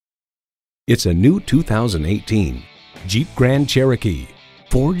It's a new 2018 Jeep Grand Cherokee.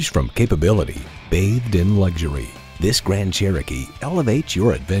 Forged from capability, bathed in luxury, this Grand Cherokee elevates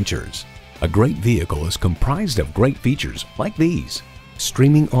your adventures. A great vehicle is comprised of great features like these: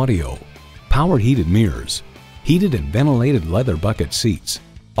 streaming audio, power heated mirrors, heated and ventilated leather bucket seats,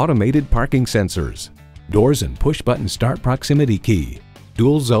 automated parking sensors, doors and push-button start proximity key,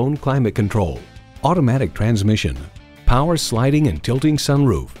 dual zone climate control, automatic transmission, power sliding and tilting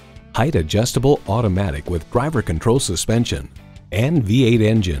sunroof, height adjustable automatic with driver control suspension, and V8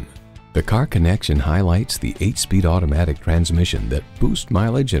 engine. The Car Connection highlights the 8-speed automatic transmission that boosts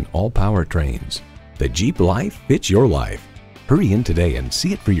mileage in all powertrains. The Jeep life fits your life. Hurry in today and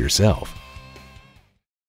see it for yourself.